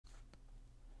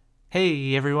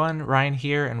Hey everyone, Ryan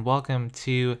here, and welcome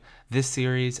to this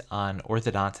series on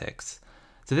orthodontics.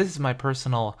 So this is my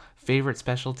personal favorite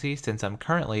specialty since I'm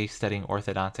currently studying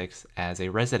orthodontics as a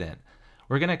resident.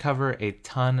 We're going to cover a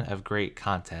ton of great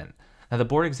content. Now the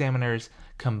board examiners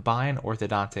combine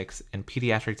orthodontics and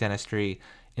pediatric dentistry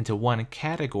into one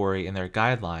category in their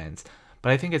guidelines,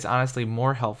 but I think it's honestly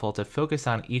more helpful to focus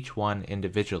on each one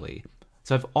individually.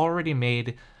 So I've already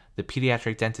made the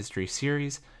pediatric dentistry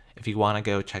series if you want to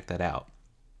go check that out.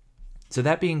 So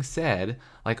that being said,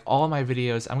 like all my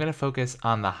videos, I'm going to focus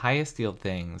on the highest yield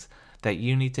things that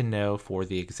you need to know for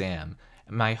the exam.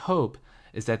 And my hope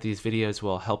is that these videos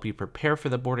will help you prepare for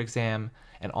the board exam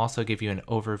and also give you an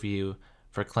overview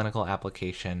for clinical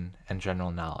application and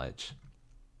general knowledge.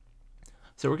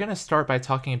 So we're going to start by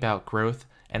talking about growth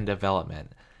and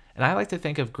development. And I like to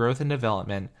think of growth and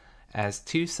development as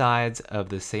two sides of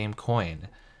the same coin.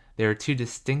 They are two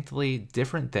distinctly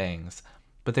different things,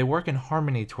 but they work in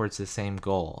harmony towards the same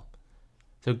goal.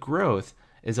 So growth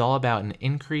is all about an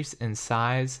increase in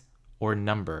size or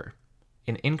number.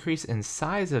 An increase in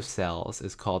size of cells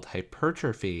is called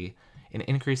hypertrophy. An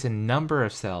increase in number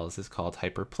of cells is called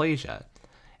hyperplasia.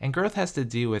 And growth has to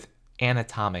do with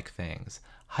anatomic things: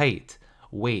 height,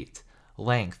 weight,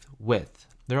 length, width.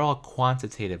 They're all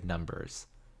quantitative numbers.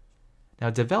 Now,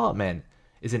 development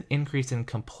is an increase in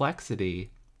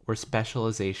complexity or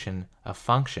specialization of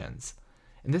functions.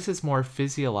 And this is more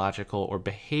physiological or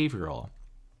behavioral.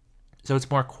 So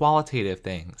it's more qualitative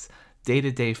things,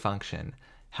 day-to-day function,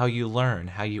 how you learn,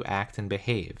 how you act and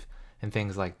behave, and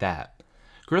things like that.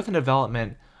 Growth and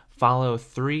development follow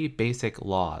three basic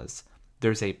laws.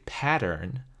 There's a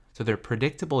pattern, so they're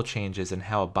predictable changes in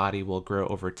how a body will grow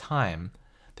over time.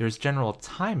 There's general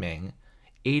timing,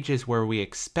 ages where we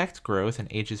expect growth and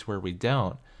ages where we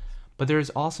don't. But there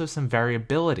is also some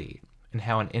variability in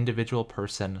how an individual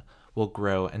person will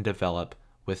grow and develop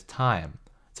with time.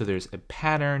 So there's a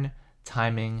pattern,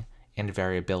 timing, and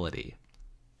variability.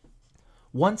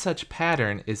 One such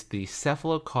pattern is the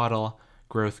cephalocaudal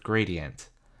growth gradient.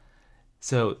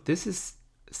 So this is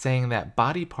saying that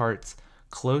body parts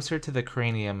closer to the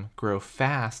cranium grow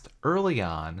fast early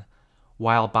on,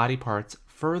 while body parts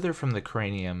further from the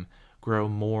cranium grow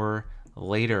more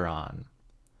later on.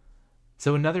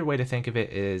 So another way to think of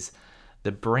it is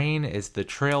the brain is the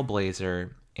trailblazer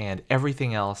and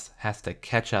everything else has to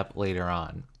catch up later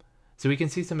on. So we can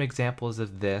see some examples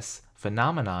of this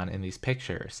phenomenon in these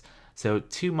pictures. So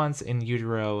 2 months in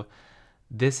utero,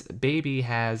 this baby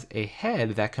has a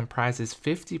head that comprises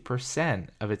 50%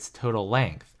 of its total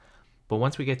length. But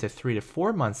once we get to 3 to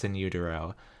 4 months in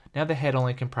utero, now the head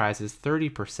only comprises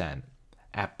 30%.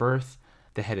 At birth,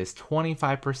 the head is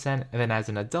 25%, and then as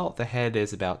an adult, the head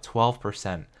is about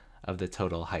 12% of the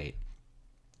total height.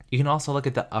 You can also look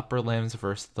at the upper limbs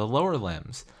versus the lower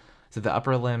limbs. So the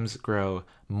upper limbs grow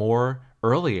more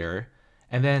earlier,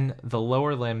 and then the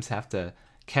lower limbs have to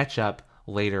catch up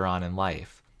later on in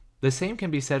life. The same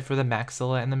can be said for the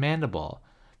maxilla and the mandible.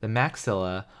 The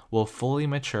maxilla will fully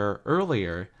mature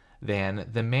earlier than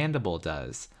the mandible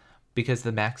does, because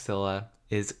the maxilla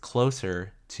is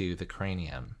closer to the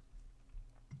cranium.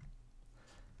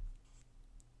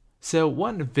 So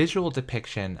one visual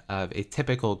depiction of a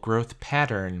typical growth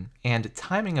pattern and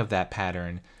timing of that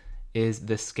pattern is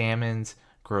the Scammons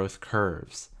growth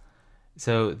curves.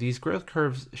 So these growth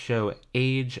curves show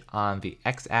age on the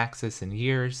x-axis in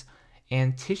years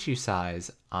and tissue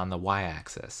size on the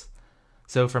y-axis.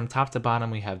 So from top to bottom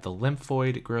we have the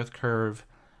lymphoid growth curve,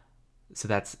 so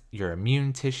that's your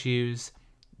immune tissues,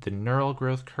 the neural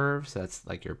growth curve, so that's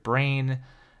like your brain,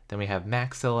 then we have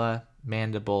maxilla,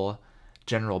 mandible,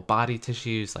 general body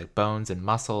tissues like bones and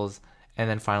muscles, and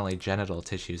then finally genital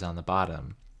tissues on the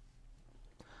bottom.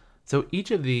 So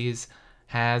each of these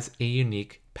has a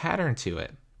unique pattern to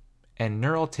it, and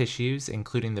neural tissues,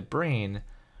 including the brain,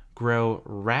 grow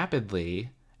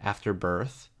rapidly after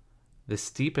birth, the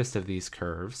steepest of these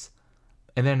curves,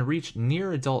 and then reach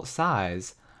near adult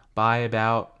size by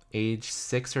about age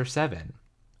 6 or 7,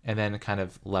 and then kind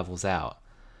of levels out.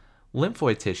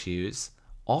 Lymphoid tissues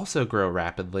also grow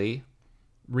rapidly,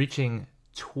 reaching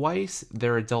twice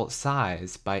their adult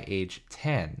size by age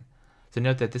 10. So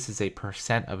note that this is a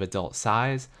percent of adult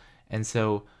size, and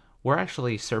so we're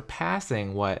actually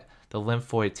surpassing what the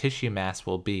lymphoid tissue mass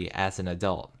will be as an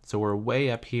adult. So we're way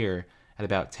up here at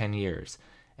about 10 years.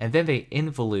 And then they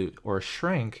involute or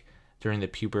shrink during the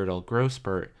pubertal growth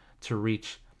spurt to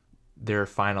reach their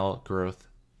final growth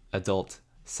adult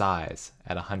size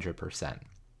at 100%.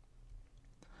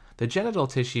 The genital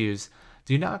tissues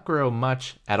do not grow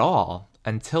much at all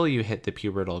until you hit the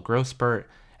pubertal growth spurt,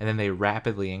 and then they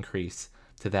rapidly increase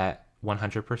to that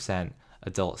 100%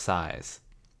 adult size.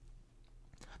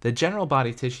 The general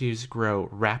body tissues grow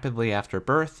rapidly after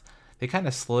birth. They kind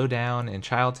of slow down in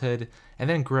childhood and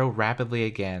then grow rapidly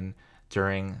again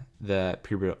during the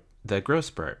growth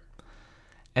spurt.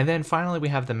 And then finally we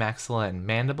have the maxilla and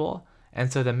mandible.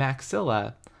 And so the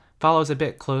maxilla follows a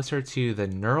bit closer to the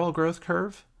neural growth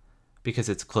curve because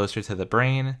it's closer to the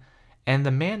brain, and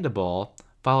the mandible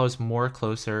follows more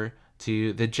closer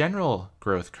to the general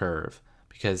growth curve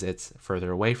because it's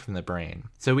further away from the brain.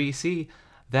 So we see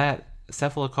that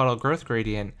cephalocaudal growth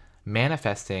gradient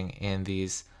manifesting in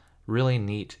these really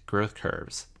neat growth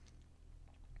curves.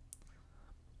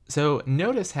 So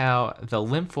notice how the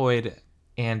lymphoid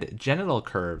and genital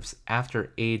curves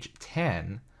after age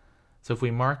 10, so if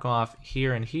we mark off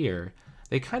here and here,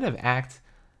 they kind of act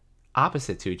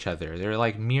opposite to each other. They're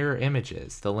like mirror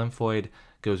images. The lymphoid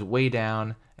goes way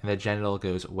down and the genital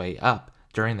goes way up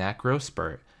during that growth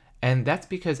spurt. And that's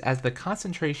because as the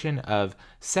concentration of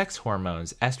sex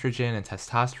hormones, estrogen and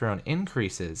testosterone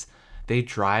increases, they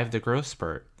drive the growth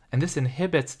spurt. And this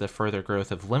inhibits the further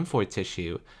growth of lymphoid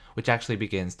tissue, which actually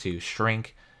begins to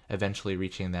shrink, eventually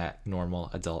reaching that normal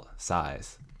adult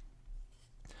size.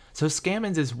 So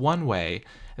Scammons is one way,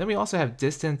 and then we also have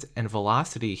distance and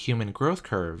velocity human growth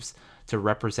curves to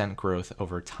represent growth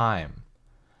over time.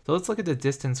 So let's look at the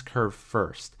distance curve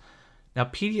first. Now,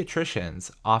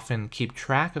 pediatricians often keep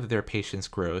track of their patient's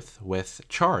growth with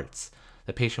charts.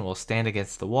 The patient will stand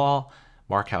against the wall,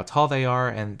 mark how tall they are,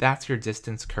 and that's your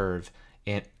distance curve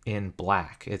in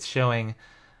black. It's showing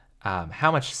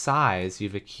how much size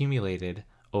you've accumulated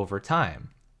over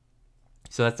time.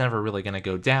 So that's never really going to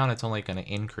go down, it's only going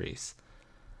to increase.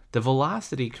 The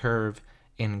velocity curve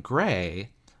in gray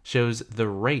shows the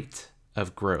rate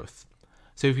of growth.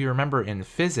 So if you remember in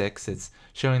physics, it's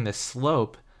showing the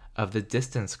slope of the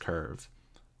distance curve.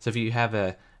 So if you have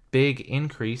a big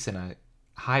increase and a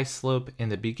high slope in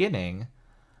the beginning,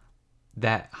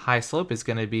 that high slope is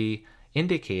going to be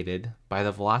indicated by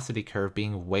the velocity curve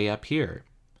being way up here.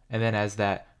 And then as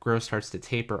that growth starts to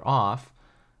taper off,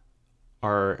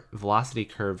 our velocity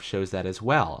curve shows that as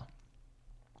well.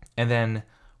 And then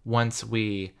once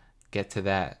we get to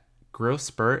that growth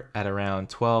spurt at around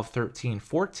 12, 13,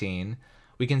 14,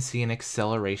 we can see an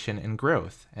acceleration in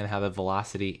growth and how the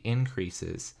velocity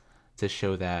increases to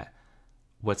show that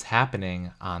what's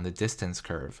happening on the distance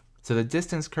curve. So the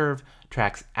distance curve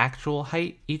tracks actual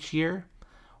height each year,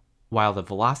 while the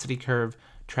velocity curve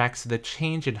tracks the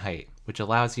change in height, which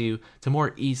allows you to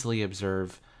more easily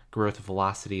observe growth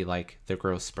velocity like the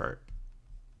growth spurt.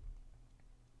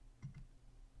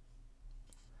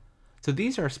 So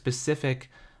these are specific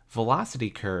velocity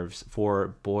curves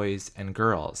for boys and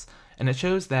girls, and it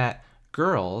shows that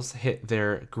girls hit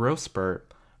their growth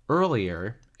spurt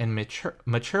earlier and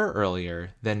mature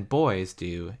earlier than boys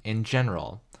do in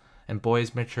general, and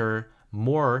boys mature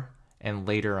more and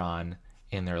later on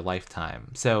in their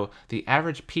lifetime. So the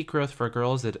average peak growth for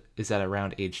girls is at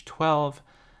around age 12.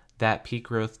 That peak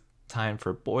growth time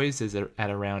for boys is at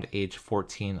around age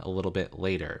 14, a little bit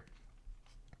later.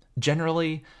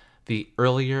 Generally, the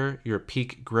earlier your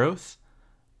peak growth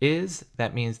is,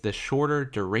 that means the shorter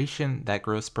duration that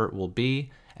growth spurt will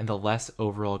be and the less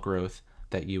overall growth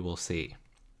that you will see.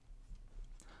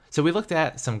 So we looked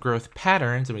at some growth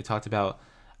patterns and we talked about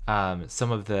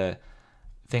some of the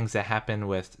things that happen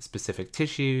with specific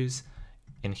tissues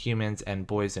in humans and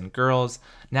boys and girls.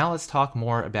 Now let's talk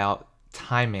more about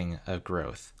timing of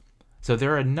growth. So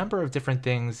there are a number of different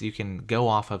things you can go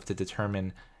off of to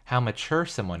determine how mature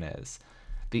someone is.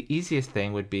 The easiest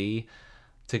thing would be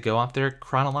to go off their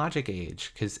chronologic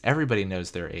age, because everybody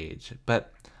knows their age.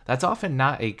 But that's often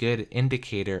not a good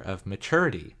indicator of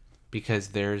maturity, because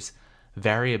there's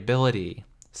variability.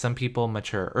 Some people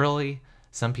mature early,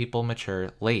 some people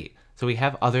mature late. So we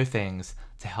have other things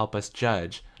to help us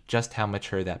judge just how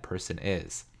mature that person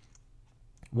is.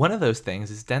 One of those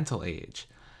things is dental age,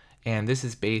 and this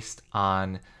is based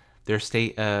on their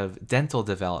state of dental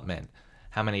development,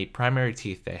 how many primary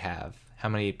teeth they have, how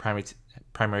many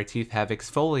primary teeth have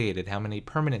exfoliated, how many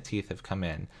permanent teeth have come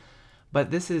in.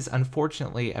 But this is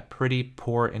unfortunately a pretty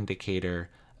poor indicator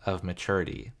of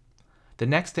maturity. The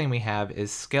next thing we have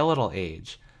is skeletal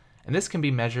age, and this can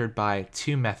be measured by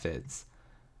two methods.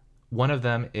 One of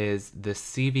them is the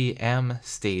CVM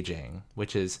staging,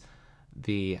 which is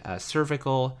the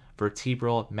cervical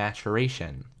vertebral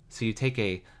maturation. So you take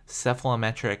a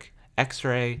cephalometric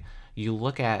x-ray, you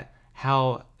look at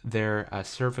how their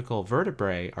cervical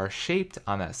vertebrae are shaped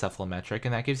on that cephalometric,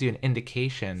 and that gives you an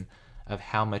indication of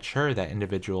how mature that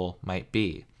individual might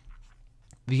be.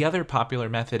 The other popular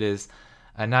method is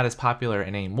not as popular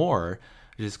anymore,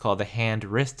 which is called the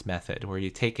hand-wrist method, where you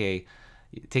take a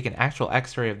You take an actual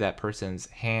x-ray of that person's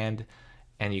hand,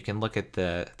 and you can look at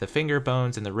the finger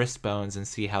bones and the wrist bones and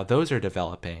see how those are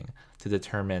developing to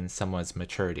determine someone's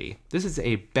maturity. This is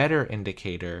a better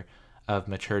indicator of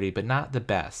maturity, but not the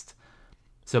best.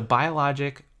 So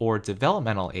biologic or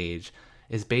developmental age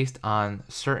is based on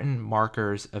certain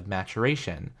markers of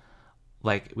maturation,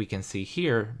 like we can see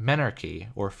here, menarche,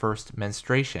 or first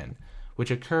menstruation,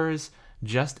 which occurs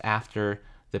just after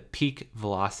the peak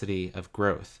velocity of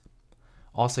growth.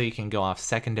 Also, you can go off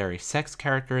secondary sex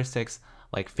characteristics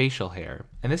like facial hair,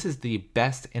 and this is the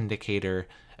best indicator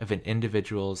of an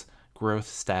individual's growth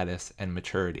status and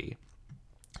maturity.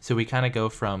 So we kind of go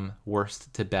from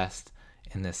worst to best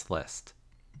in this list.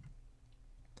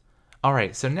 All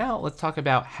right, so now let's talk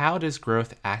about how does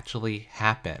growth actually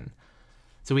happen.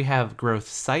 So we have growth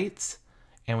sites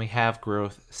and we have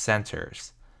growth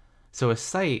centers. So a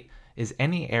site is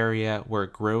any area where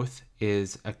growth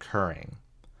is occurring.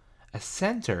 A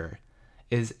center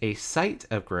is a site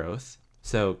of growth,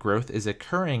 so growth is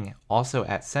occurring also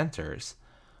at centers,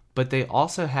 but they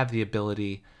also have the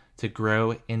ability to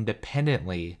grow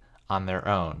independently on their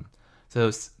own.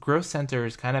 So growth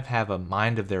centers kind of have a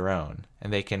mind of their own,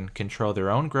 and they can control their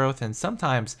own growth and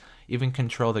sometimes even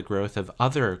control the growth of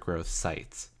other growth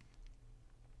sites.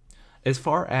 As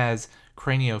far as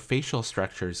craniofacial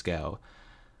structures go,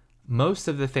 most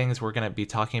of the things we're going to be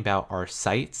talking about are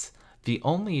sites. The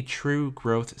only true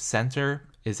growth center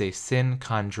is a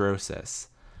synchondrosis.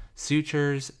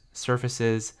 Sutures,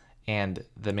 surfaces, and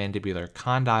the mandibular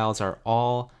condyles are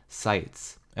all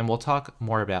sites, and we'll talk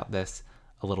more about this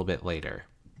a little bit later.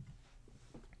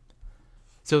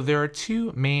 So there are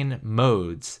two main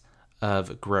modes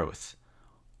of growth.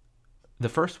 The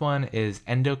first one is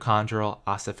endochondral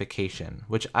ossification,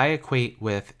 which I equate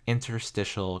with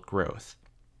interstitial growth.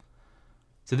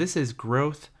 So this is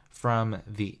growth from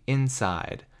the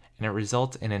inside, and it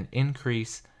results in an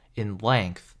increase in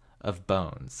length of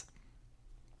bones.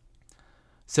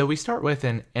 So we start with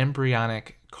an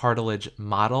embryonic cartilage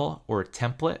model or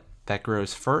template that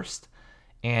grows first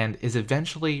and is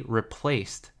eventually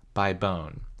replaced by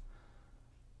bone.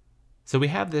 So we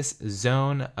have this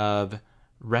zone of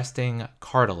resting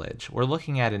cartilage. We're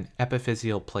looking at an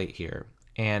epiphyseal plate here,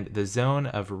 and the zone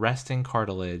of resting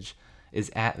cartilage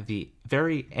is at the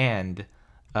very end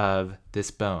of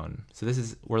this bone. So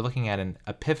we're looking at an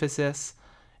epiphysis,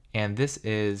 and this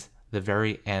is the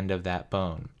very end of that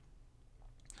bone.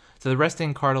 So the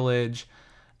resting cartilage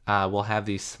will have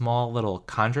these small little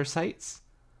chondrocytes,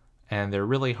 and they're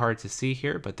really hard to see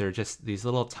here, but they're just these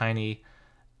little tiny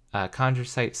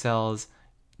chondrocyte cells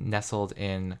nestled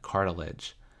in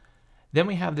cartilage. Then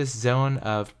we have this zone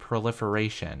of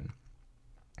proliferation,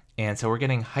 and so we're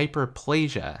getting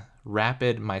hyperplasia,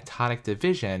 rapid mitotic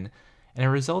division, and it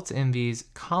results in these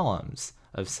columns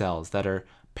of cells that are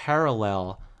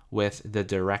parallel with the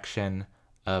direction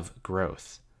of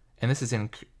growth. And this is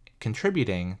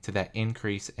contributing to that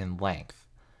increase in length.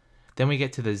 Then we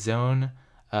get to the zone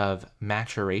of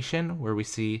maturation, where we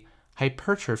see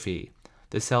hypertrophy.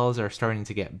 The cells are starting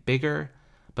to get bigger,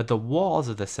 but the walls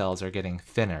of the cells are getting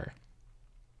thinner.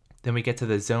 Then we get to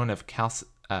the zone of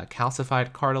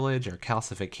calcified cartilage or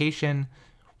calcification,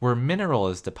 where mineral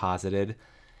is deposited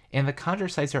and the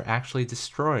chondrocytes are actually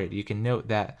destroyed. You can note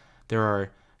that there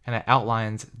are kind of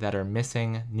outlines that are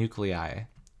missing nuclei.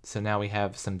 So now we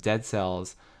have some dead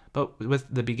cells, but with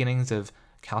the beginnings of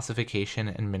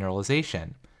calcification and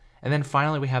mineralization. And then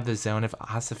finally we have the zone of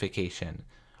ossification,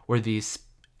 where these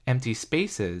empty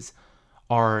spaces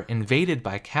are invaded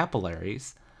by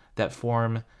capillaries that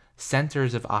form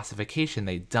centers of ossification.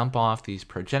 They dump off these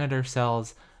progenitor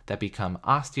cells that become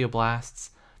osteoblasts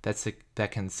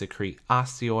that can secrete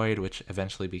osteoid, which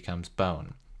eventually becomes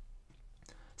bone.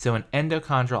 So in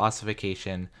endochondral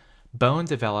ossification, bone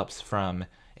develops from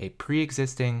a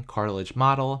pre-existing cartilage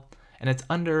model, and it's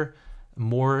under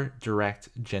more direct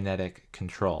genetic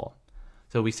control.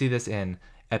 So we see this in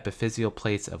epiphyseal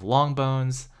plates of long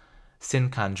bones,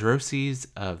 synchondroses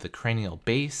of the cranial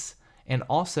base, and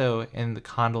also in the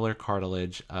condylar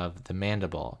cartilage of the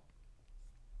mandible.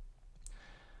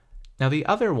 Now the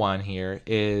other one here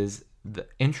is the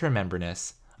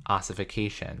intramembranous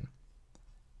ossification.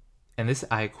 And this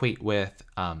I equate with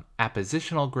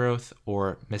appositional growth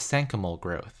or mesenchymal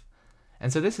growth.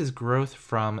 And so this is growth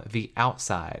from the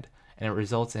outside, and it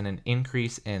results in an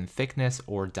increase in thickness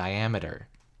or diameter.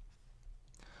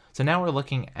 So now we're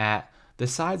looking at the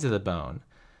sides of the bone,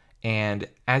 and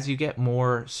as you get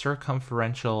more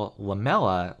circumferential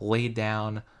lamella laid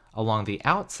down along the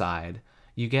outside,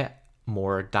 you get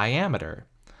more diameter.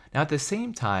 Now at the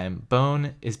same time,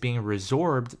 bone is being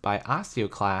resorbed by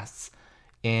osteoclasts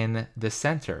in the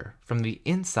center, from the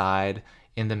inside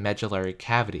in the medullary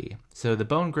cavity. So the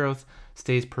bone growth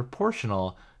stays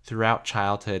proportional throughout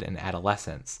childhood and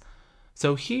adolescence.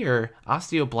 So here,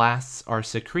 osteoblasts are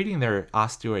secreting their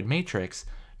osteoid matrix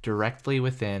directly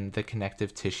within the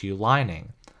connective tissue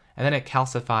lining, and then it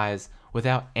calcifies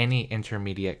without any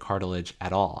intermediate cartilage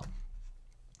at all.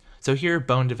 So here,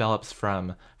 bone develops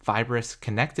from fibrous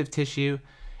connective tissue,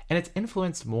 and it's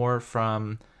influenced more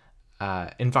from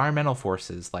environmental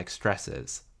forces like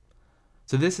stresses.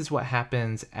 So this is what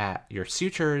happens at your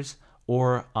sutures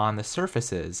or on the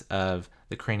surfaces of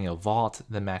the cranial vault,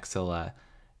 the maxilla,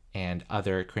 and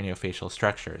other craniofacial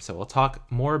structures. So we'll talk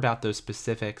more about those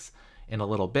specifics in a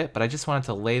little bit, but I just wanted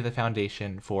to lay the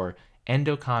foundation for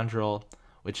endochondral,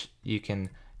 which you can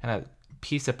kind of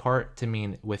piece apart to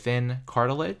mean within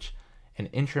cartilage,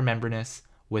 and intramembranous,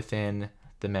 within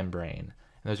the membrane.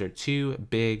 And those are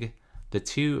the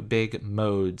two big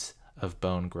modes of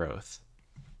bone growth.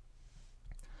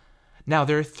 Now,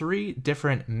 there are three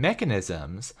different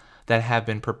mechanisms that have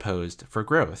been proposed for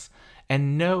growth,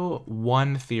 and no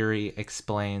one theory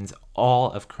explains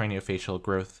all of craniofacial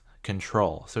growth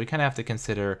control. So we kind of have to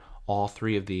consider all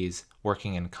three of these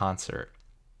working in concert.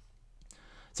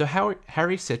 So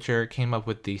Harry Sitcher came up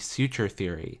with the suture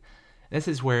theory. This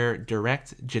is where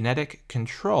direct genetic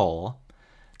control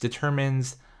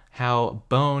determines how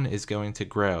bone is going to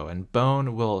grow, and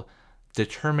bone will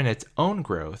determine its own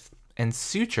growth, and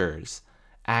sutures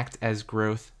act as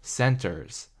growth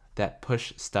centers that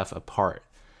push stuff apart.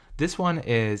 This one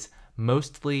is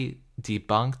mostly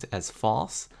debunked as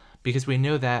false because we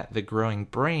know that the growing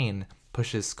brain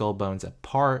pushes skull bones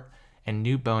apart and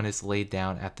new bone is laid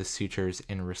down at the sutures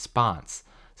in response.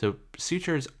 So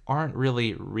sutures aren't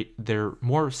really, they're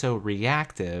more so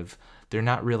reactive, they're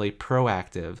not really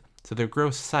proactive. So they're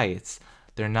growth sites,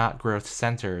 they're not growth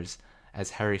centers,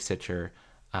 as Harry Sitcher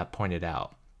pointed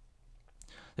out.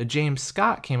 Now, James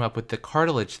Scott came up with the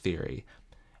cartilage theory,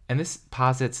 and this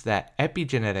posits that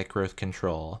epigenetic growth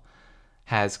control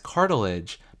has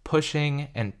cartilage pushing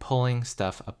and pulling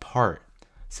stuff apart.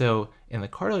 So in the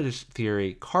cartilage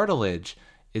theory, cartilage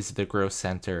is the growth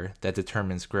center that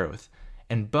determines growth,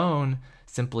 and bone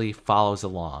simply follows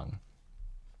along.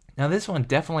 Now this one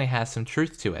definitely has some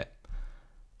truth to it.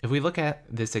 If we look at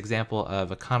this example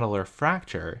of a condylar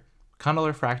fracture,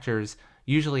 condylar fractures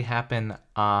usually happen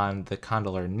on the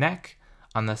condylar neck,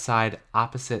 on the side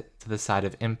opposite to the side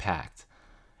of impact.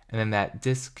 And then that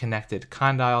disconnected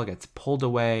condyle gets pulled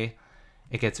away,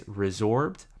 it gets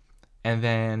resorbed, and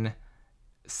then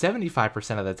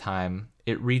 75% of the time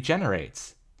it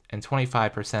regenerates, and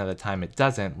 25% of the time it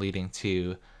doesn't, leading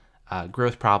to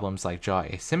growth problems like jaw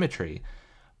asymmetry.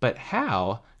 But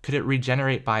how could it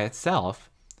regenerate by itself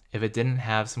if it didn't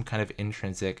have some kind of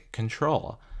intrinsic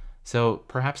control? So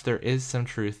perhaps there is some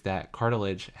truth that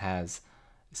cartilage has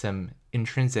some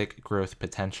intrinsic growth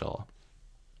potential.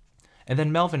 And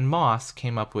then Melvin Moss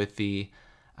came up with the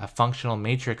functional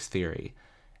matrix theory.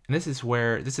 And this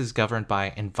is governed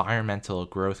by environmental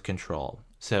growth control.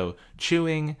 So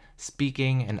chewing,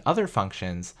 speaking, and other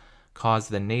functions cause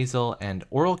the nasal and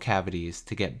oral cavities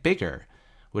to get bigger,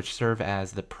 which serve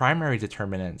as the primary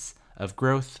determinants of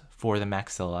growth for the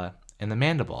maxilla and the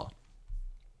mandible.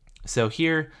 So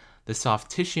here, the soft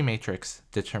tissue matrix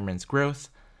determines growth,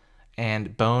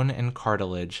 and bone and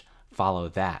cartilage follow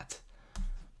that.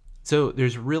 So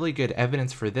there's really good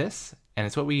evidence for this, and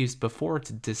it's what we used before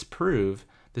to disprove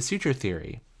the suture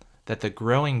theory, that the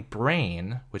growing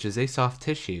brain, which is a soft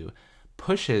tissue,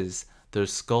 pushes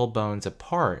those skull bones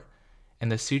apart,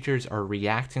 and the sutures are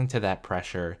reacting to that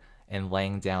pressure and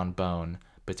laying down bone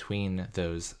between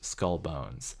those skull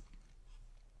bones.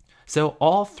 So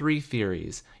all three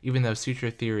theories, even though suture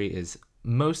theory is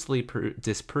mostly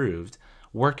disproved,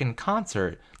 work in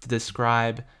concert to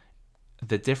describe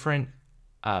the different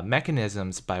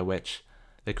mechanisms by which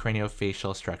the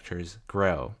craniofacial structures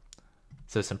grow.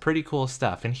 So some pretty cool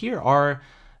stuff. And here are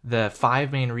the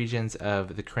 5 main regions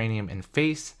of the cranium and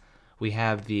face. We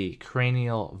have the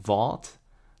cranial vault,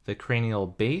 the cranial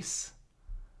base,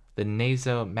 the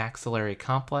nasomaxillary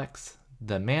complex,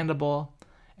 the mandible,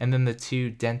 and then the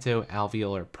 2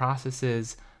 dento-alveolar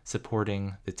processes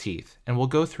supporting the teeth. And we'll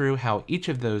go through how each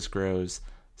of those grows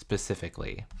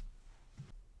specifically.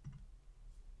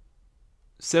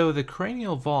 So the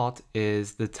cranial vault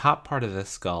is the top part of the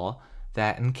skull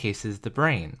that encases the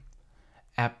brain.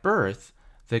 At birth,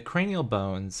 the cranial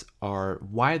bones are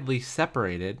widely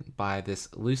separated by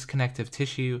this loose connective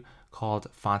tissue called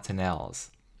fontanelles.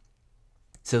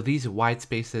 So these wide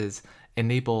spaces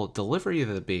enable delivery of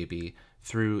the baby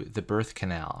through the birth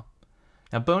canal.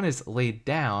 Now, bone is laid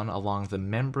down along the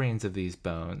membranes of these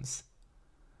bones,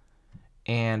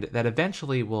 and that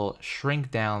eventually will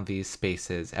shrink down these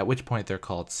spaces, at which point they're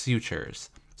called sutures.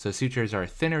 So sutures are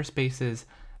thinner spaces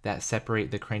that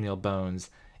separate the cranial bones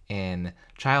in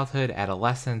childhood,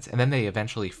 adolescence, and then they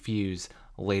eventually fuse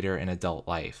later in adult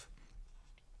life.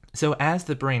 So as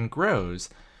the brain grows,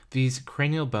 these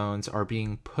cranial bones are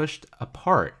being pushed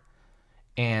apart.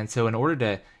 And so in order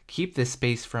to keep this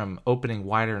space from opening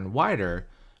wider and wider,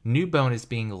 new bone is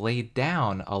being laid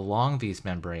down along these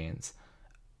membranes,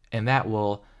 and that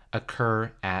will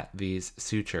occur at these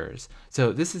sutures.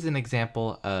 So this is an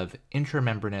example of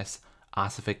intramembranous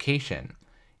ossification.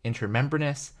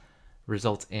 Intramembranous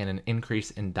results in an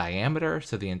increase in diameter,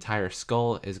 so the entire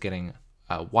skull is getting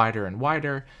wider and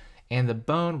wider, and the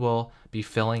bone will be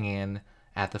filling in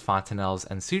at the fontanelles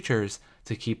and sutures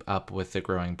to keep up with the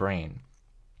growing brain.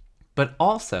 But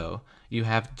also, you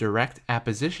have direct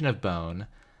apposition of bone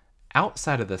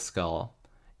outside of the skull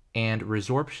and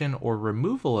resorption or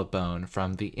removal of bone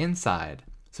from the inside.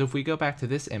 So if we go back to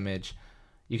this image,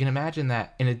 you can imagine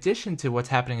that in addition to what's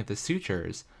happening at the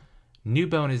sutures, new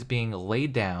bone is being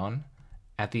laid down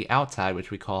at the outside,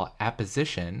 which we call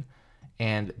apposition,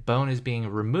 and bone is being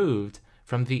removed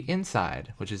from the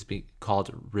inside, which is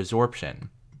called resorption.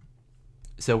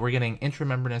 So we're getting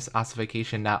intramembranous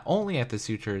ossification not only at the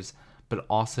sutures, but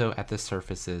also at the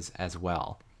surfaces as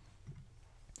well.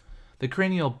 The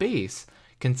cranial base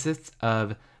consists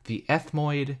of the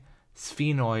ethmoid,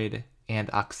 sphenoid, and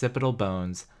occipital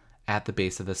bones at the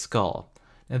base of the skull.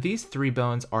 Now these three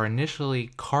bones are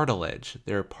initially cartilage.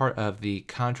 They're part of the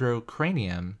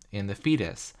chondrocranium in the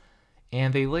fetus,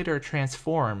 and they later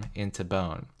transform into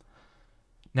bone.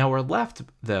 Now we're left,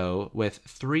 though, with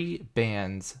three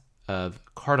bands of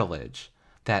cartilage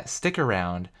that stick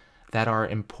around that are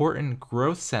important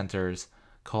growth centers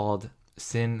called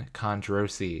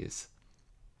synchondroses.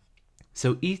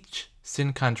 So each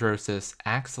synchondrosis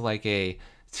acts like a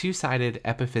two-sided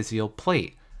epiphyseal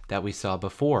plate that we saw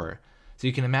before. So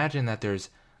you can imagine that there's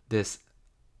this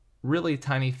really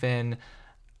tiny thin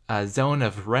zone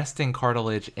of resting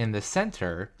cartilage in the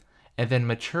center, and then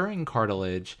maturing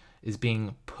cartilage is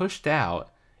being pushed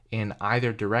out in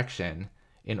either direction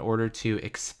in order to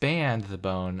expand the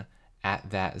bone at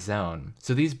that zone.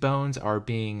 So these bones are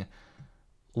being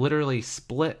literally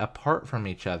split apart from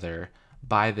each other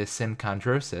by the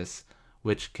synchondrosis,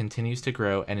 which continues to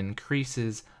grow and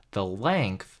increases the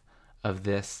length of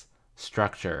this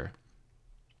structure.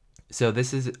 So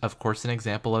this is, of course, an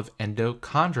example of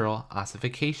endochondral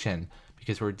ossification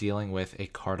because we're dealing with a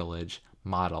cartilage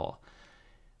model.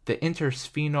 The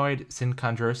intersphenoid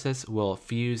synchondrosis will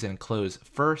fuse and close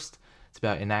first. It's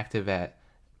about inactive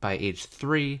by age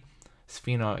 3,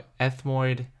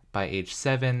 sphenoethmoid by age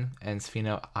 7, and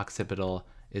spheno-occipital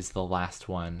is the last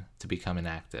one to become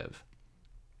inactive.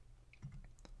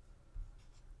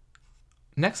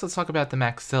 Next, let's talk about the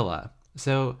maxilla.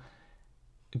 So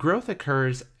growth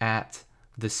occurs at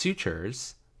the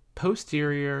sutures,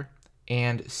 posterior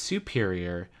and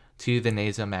superior to the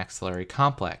nasomaxillary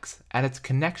complex, at its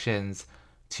connections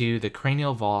to the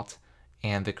cranial vault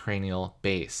and the cranial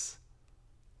base.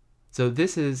 So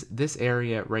this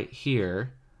area right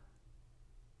here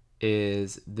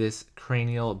is this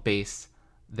cranial base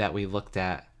that we looked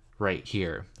at right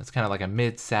here. That's kind of like a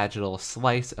mid-sagittal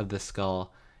slice of the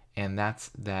skull, and that's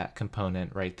that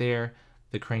component right there.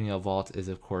 The cranial vault is,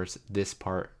 of course, this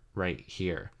part right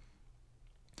here.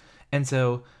 And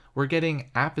so we're getting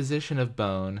apposition of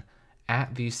bone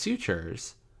at these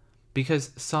sutures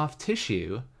because soft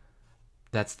tissue,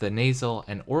 that's the nasal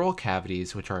and oral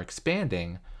cavities which are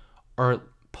expanding, are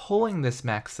pulling this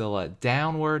maxilla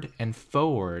downward and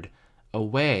forward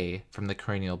away from the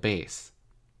cranial base.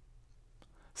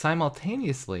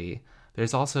 Simultaneously,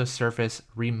 there's also surface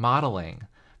remodeling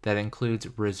that includes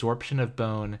resorption of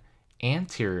bone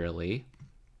anteriorly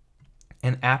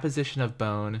and apposition of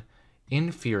bone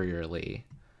inferiorly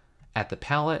at the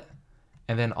palate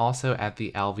and then also at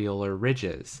the alveolar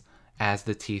ridges as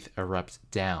the teeth erupt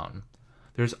down.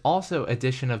 There's also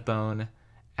addition of bone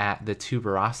at the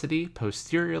tuberosity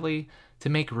posteriorly to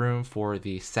make room for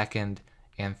the second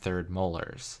and third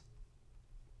molars.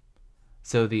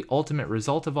 So the ultimate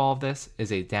result of all of this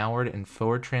is a downward and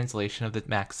forward translation of the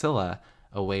maxilla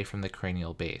away from the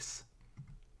cranial base.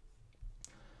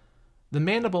 The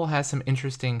mandible has some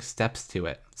interesting steps to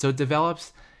it. So it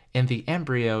develops in the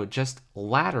embryo just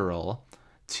lateral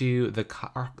to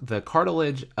the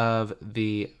cartilage of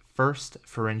the first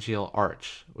pharyngeal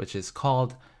arch, which is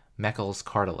called Meckel's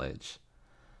cartilage.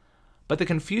 But the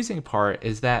confusing part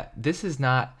is that this is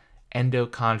not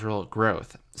endochondral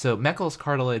growth. So Meckel's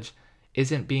cartilage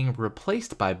isn't being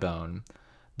replaced by bone.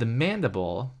 The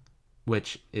mandible,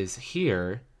 which is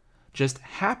here, just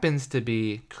happens to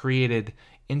be created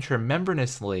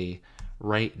intramembranously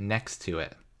right next to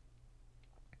it.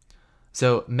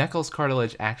 So Meckel's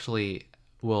cartilage actually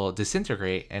will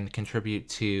disintegrate and contribute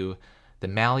to the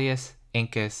malleus,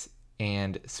 incus,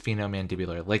 and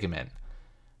sphenomandibular ligament.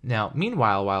 Now,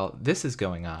 meanwhile, while this is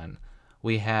going on,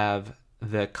 we have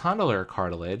the condylar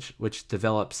cartilage, which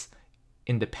develops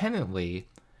independently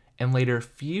and later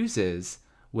fuses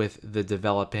with the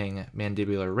developing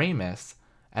mandibular ramus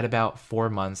at about 4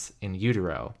 months in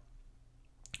utero.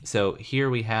 So here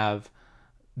we have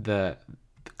the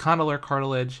condylar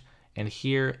cartilage, and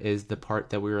here is the part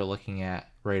that we were looking at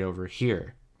right over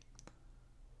here.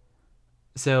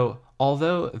 So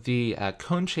although the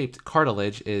cone-shaped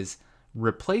cartilage is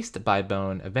replaced by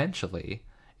bone eventually,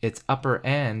 its upper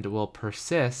end will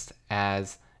persist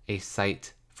as a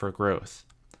site for growth.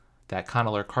 That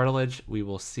condylar cartilage we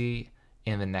will see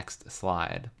in the next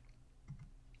slide.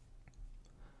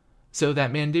 So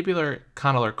that mandibular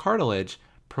condylar cartilage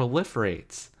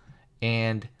proliferates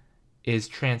and is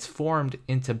transformed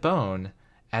into bone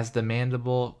as the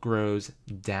mandible grows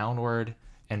downward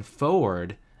and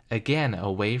forward, again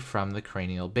away from the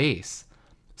cranial base.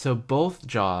 So both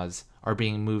jaws are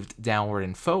being moved downward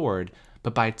and forward,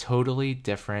 but by totally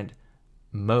different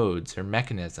modes or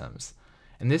mechanisms.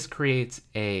 And this creates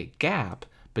a gap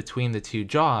between the two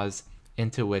jaws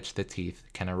into which the teeth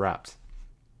can erupt.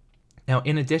 Now,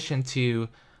 in addition to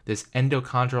this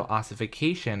endochondral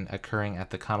ossification occurring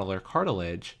at the condylar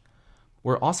cartilage,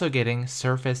 we're also getting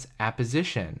surface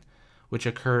apposition, which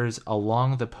occurs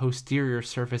along the posterior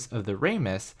surface of the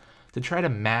ramus to try to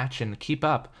match and keep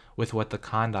up with what the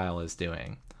condyle is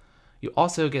doing. You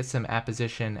also get some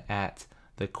apposition at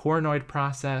the coronoid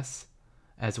process,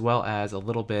 as well as a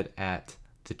little bit at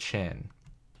the chin.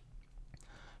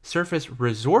 Surface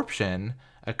resorption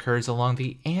occurs along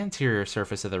the anterior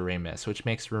surface of the ramus, which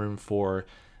makes room for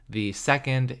the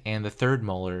second and the third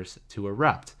molars to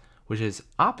erupt, which is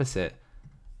opposite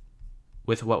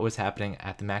with what was happening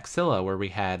at the maxilla, where we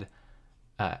had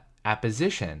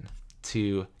apposition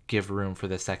to give room for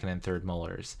the second and third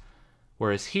molars.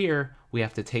 Whereas here, we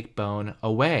have to take bone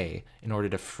away in order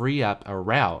to free up a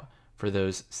route for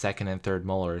those second and third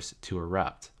molars to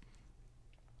erupt.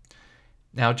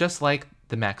 Now, just like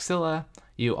the maxilla,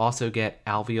 you also get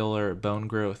alveolar bone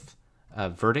growth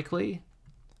vertically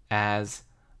as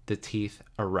the teeth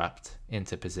erupt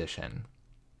into position.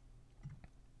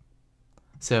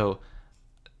 So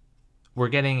we're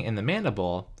getting in the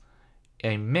mandible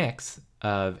a mix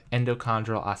of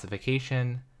endochondral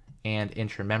ossification and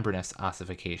intramembranous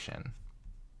ossification.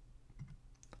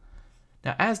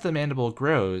 Now, as the mandible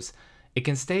grows, it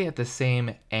can stay at the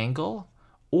same angle,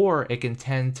 or it can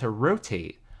tend to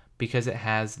rotate because it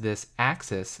has this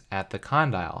axis at the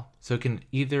condyle. So it can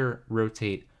either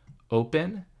rotate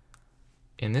open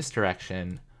in this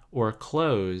direction or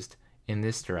closed in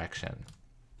this direction.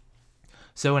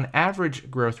 So an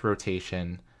average growth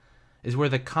rotation is where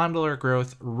the condylar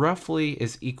growth roughly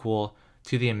is equal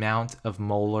to the amount of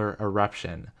molar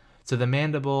eruption. So the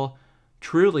mandible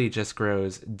truly just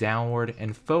grows downward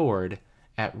and forward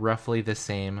at roughly the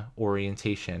same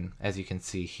orientation, as you can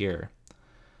see here.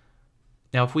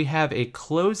 Now, if we have a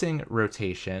closing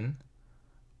rotation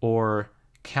or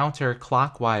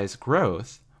counterclockwise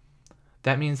growth,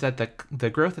 that means that the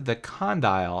growth of the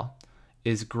condyle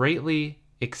is greatly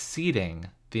exceeding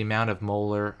the amount of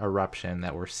molar eruption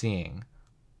that we're seeing.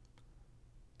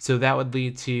 So that would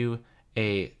lead to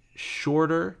a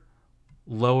shorter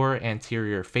lower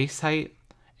anterior face height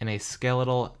and a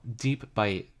skeletal deep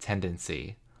bite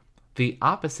tendency. The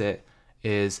opposite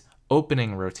is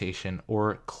opening rotation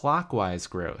or clockwise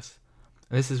growth.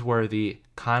 And this is where the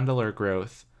condylar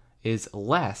growth is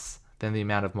less than the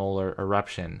amount of molar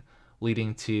eruption,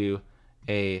 leading to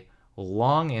a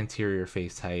long anterior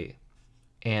face height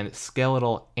and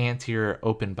skeletal anterior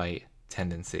open bite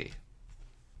tendency.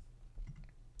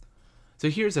 So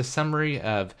here's a summary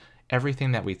of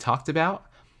everything that we talked about.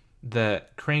 The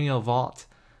cranial vault,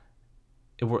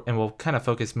 and we'll kind of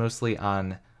focus mostly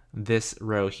on this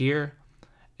row here.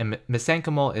 And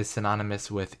mesenchymal is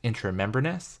synonymous with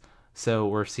intramembranous. So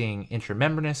we're seeing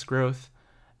intramembranous growth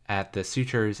at the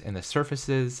sutures and the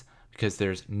surfaces because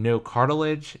there's no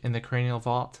cartilage in the cranial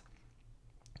vault.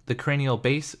 The cranial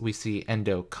base, we see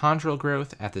endochondral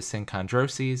growth at the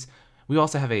synchondroses. We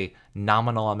also have a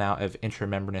nominal amount of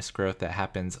intramembranous growth that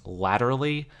happens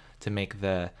laterally to make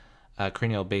the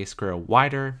cranial base grow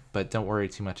wider, but don't worry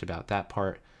too much about that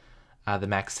part. The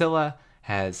maxilla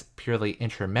has purely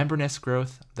intramembranous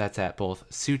growth that's at both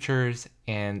sutures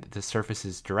and the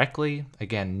surfaces directly.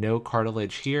 Again, no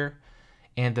cartilage here.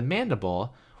 And the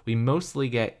mandible, we mostly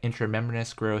get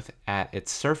intramembranous growth at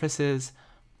its surfaces,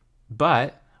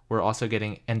 but we're also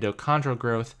getting endochondral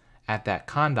growth at that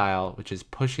condyle, which is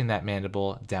pushing that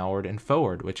mandible downward and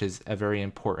forward, which is a very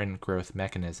important growth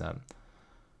mechanism.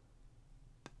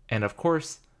 And of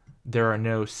course, there are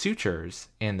no sutures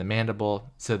in the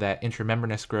mandible, so that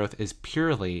intramembranous growth is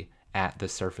purely at the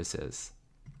surfaces.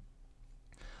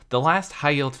 The last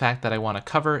high yield fact that I want to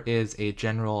cover is a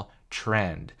general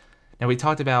trend. Now, we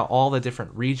talked about all the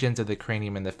different regions of the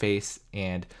cranium and the face,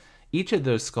 and each of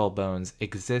those skull bones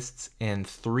exists in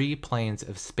 3 planes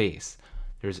of space.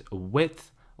 There's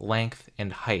width, length,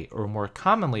 and height, or more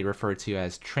commonly referred to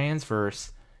as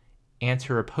transverse,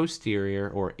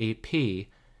 anteroposterior, or AP,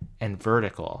 and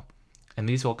vertical. And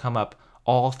these will come up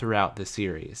all throughout the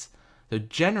series. So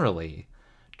generally,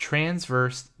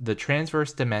 the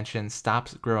transverse dimension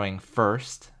stops growing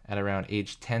first at around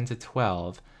age 10 to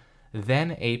 12,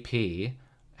 then AP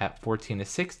at 14 to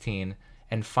 16,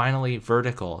 and finally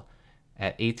vertical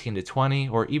at 18 to 20,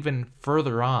 or even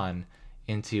further on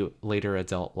into later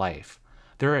adult life.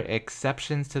 There are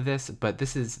exceptions to this, but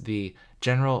this is the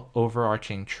general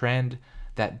overarching trend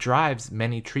that drives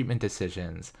many treatment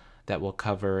decisions that we'll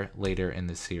cover later in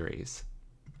the series.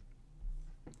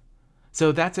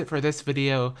 So that's it for this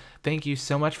video. Thank you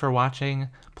so much for watching.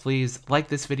 Please like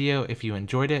this video if you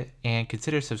enjoyed it, and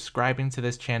consider subscribing to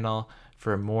this channel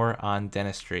for more on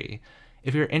dentistry.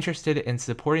 If you're interested in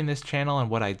supporting this channel and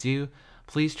what I do,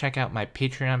 please check out my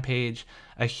Patreon page.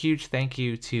 A huge thank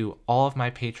you to all of my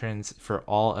patrons for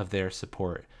all of their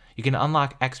support. You can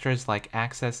unlock extras like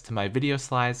access to my video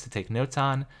slides to take notes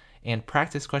on, and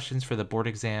practice questions for the board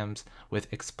exams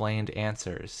with explained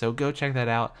answers. So go check that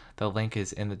out. The link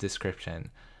is in the description.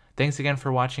 Thanks again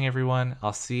for watching, everyone.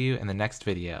 I'll see you in the next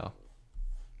video.